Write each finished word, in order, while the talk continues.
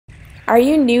Are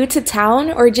you new to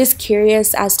town or just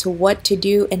curious as to what to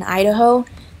do in Idaho?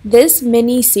 This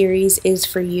mini-series is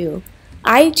for you.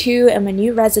 I too am a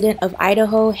new resident of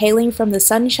Idaho, hailing from the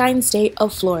Sunshine State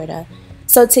of Florida.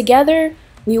 So together,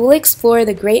 we will explore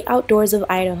the great outdoors of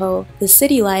Idaho, the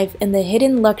city life, and the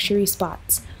hidden luxury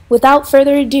spots. Without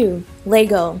further ado, let's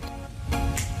go!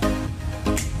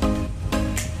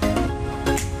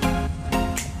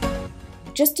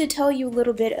 Just to tell you a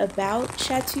little bit about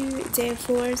Chateau de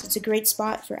Fleurs, it's a great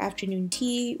spot for afternoon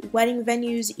tea, wedding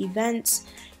venues, events,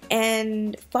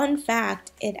 and fun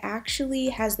fact, it actually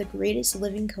has the greatest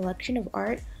living collection of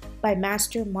art by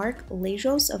master Mark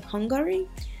Lajos of Hungary,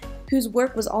 whose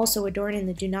work was also adorned in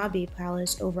the Dunabi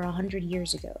Palace over 100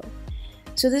 years ago.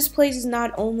 So this place is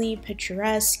not only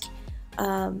picturesque,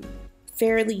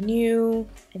 fairly new.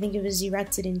 I think it was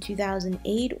erected in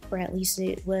 2008, or at least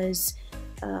it was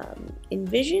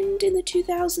envisioned in the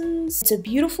 2000s. It's a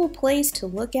beautiful place to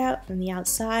look at from the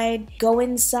outside. Go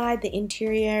inside, the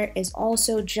interior is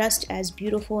also just as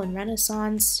beautiful and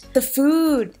Renaissance. The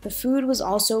food was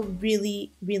also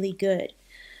really, really good.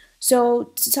 So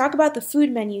to talk about the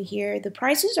food menu here, the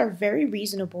prices are very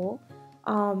reasonable.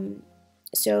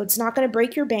 So it's not going to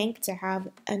break your bank to have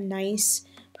a nice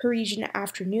Parisian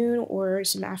afternoon or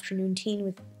some afternoon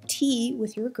tea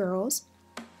with your girls.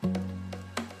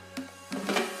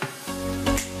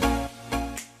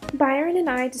 Byron and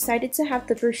I decided to have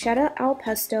the bruschetta al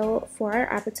pesto for our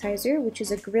appetizer, which is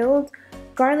a grilled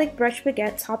garlic brush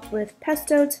baguette topped with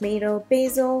pesto, tomato,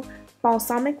 basil,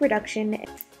 balsamic reduction.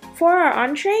 For our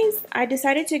entrees, I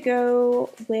decided to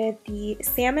go with the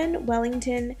salmon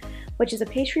Wellington, which is a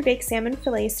pastry-baked salmon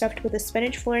fillet stuffed with a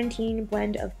spinach Florentine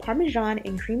blend of Parmesan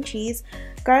and cream cheese,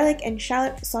 garlic, and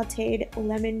shallot sautéed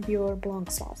lemon beurre blanc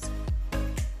sauce.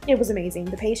 It was amazing.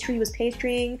 The pastry was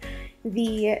pastrying,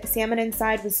 the salmon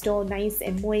inside was still nice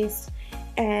and moist,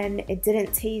 and it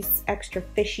didn't taste extra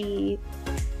fishy.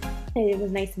 It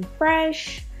was nice and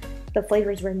fresh. The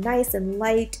flavors were nice and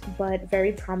light, but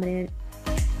very prominent.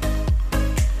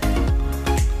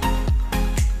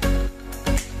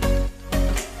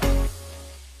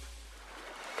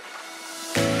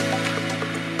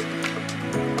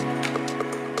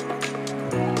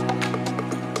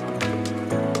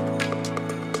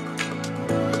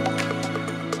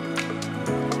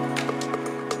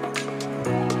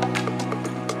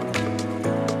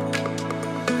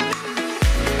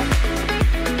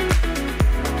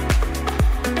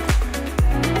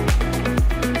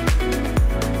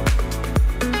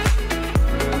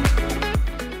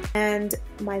 And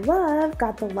my love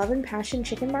got the Love and Passion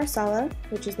Chicken Marsala,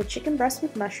 which is the chicken breast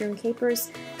with mushroom,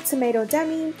 capers, tomato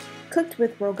demi, cooked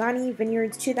with Roghani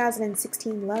Vineyards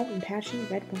 2016 Love and Passion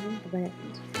Red Wine Blend.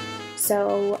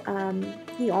 So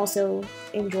he also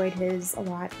enjoyed his a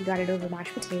lot. He got it over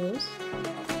mashed potatoes.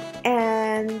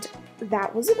 And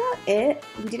that was about it.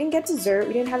 We didn't get dessert.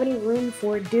 We didn't have any room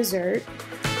for dessert.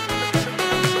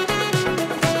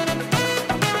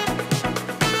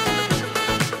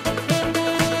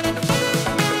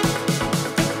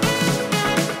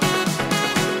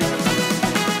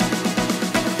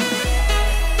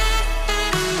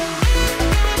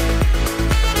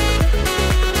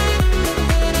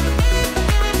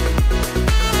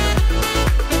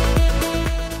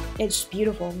 It's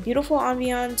beautiful. Beautiful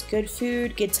ambiance, good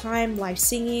food, good time, live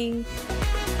singing.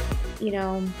 You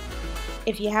know,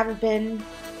 if you haven't been,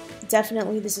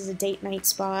 definitely this is a date night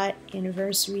spot,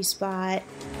 anniversary spot.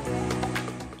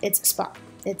 It's a spot.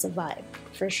 It's a vibe,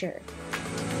 for sure.